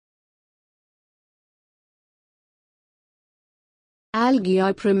Algae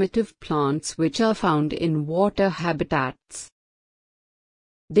are primitive plants which are found in water habitats.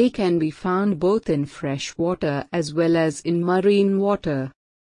 They can be found both in fresh water as well as in marine water.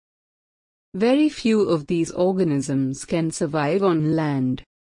 Very few of these organisms can survive on land.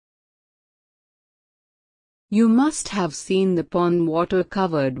 You must have seen the pond water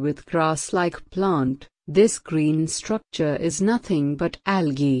covered with grass-like plant. This green structure is nothing but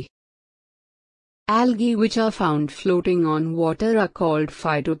algae. Algae which are found floating on water are called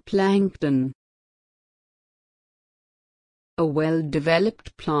phytoplankton. A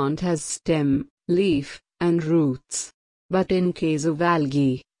well-developed plant has stem, leaf, and roots. But in case of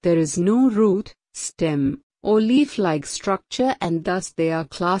algae, there is no root, stem, or leaf-like structure, and thus they are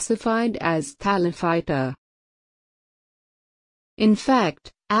classified as thallophyta. In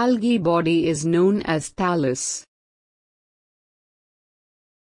fact, algae body is known as thallus.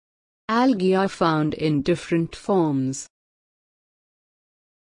 Algae are found in different forms.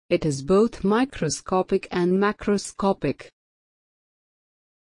 It is both microscopic and macroscopic.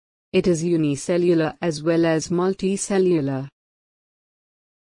 It is unicellular as well as multicellular.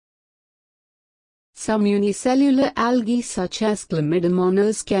 Some unicellular algae such as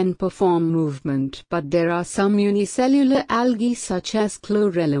chlamydomonas can perform movement, but there are some unicellular algae such as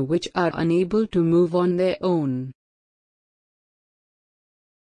chlorella which are unable to move on their own.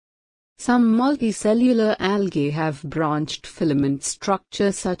 Some multicellular algae have branched filament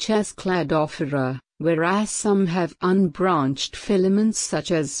structure such as Cladophora, whereas some have unbranched filaments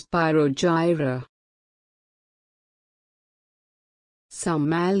such as Spirogyra.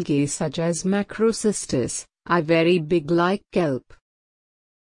 Some algae such as Macrocystis are very big like kelp.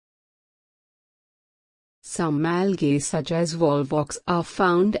 Some algae such as Volvox are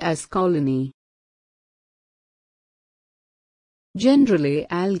found as colony. Generally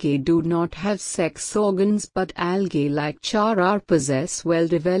algae do not have sex organs, but algae like Chara possess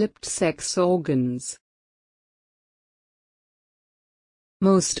well-developed sex organs.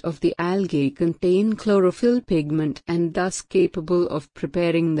 Most of the algae contain chlorophyll pigment and thus capable of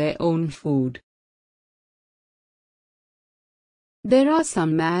preparing their own food. There are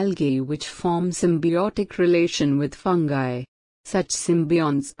some algae which form symbiotic relation with fungi. Such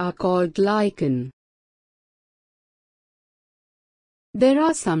symbionts are called lichen. There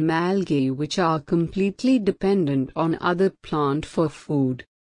are some algae which are completely dependent on other plant for food.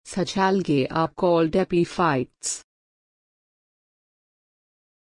 Such algae are called epiphytes.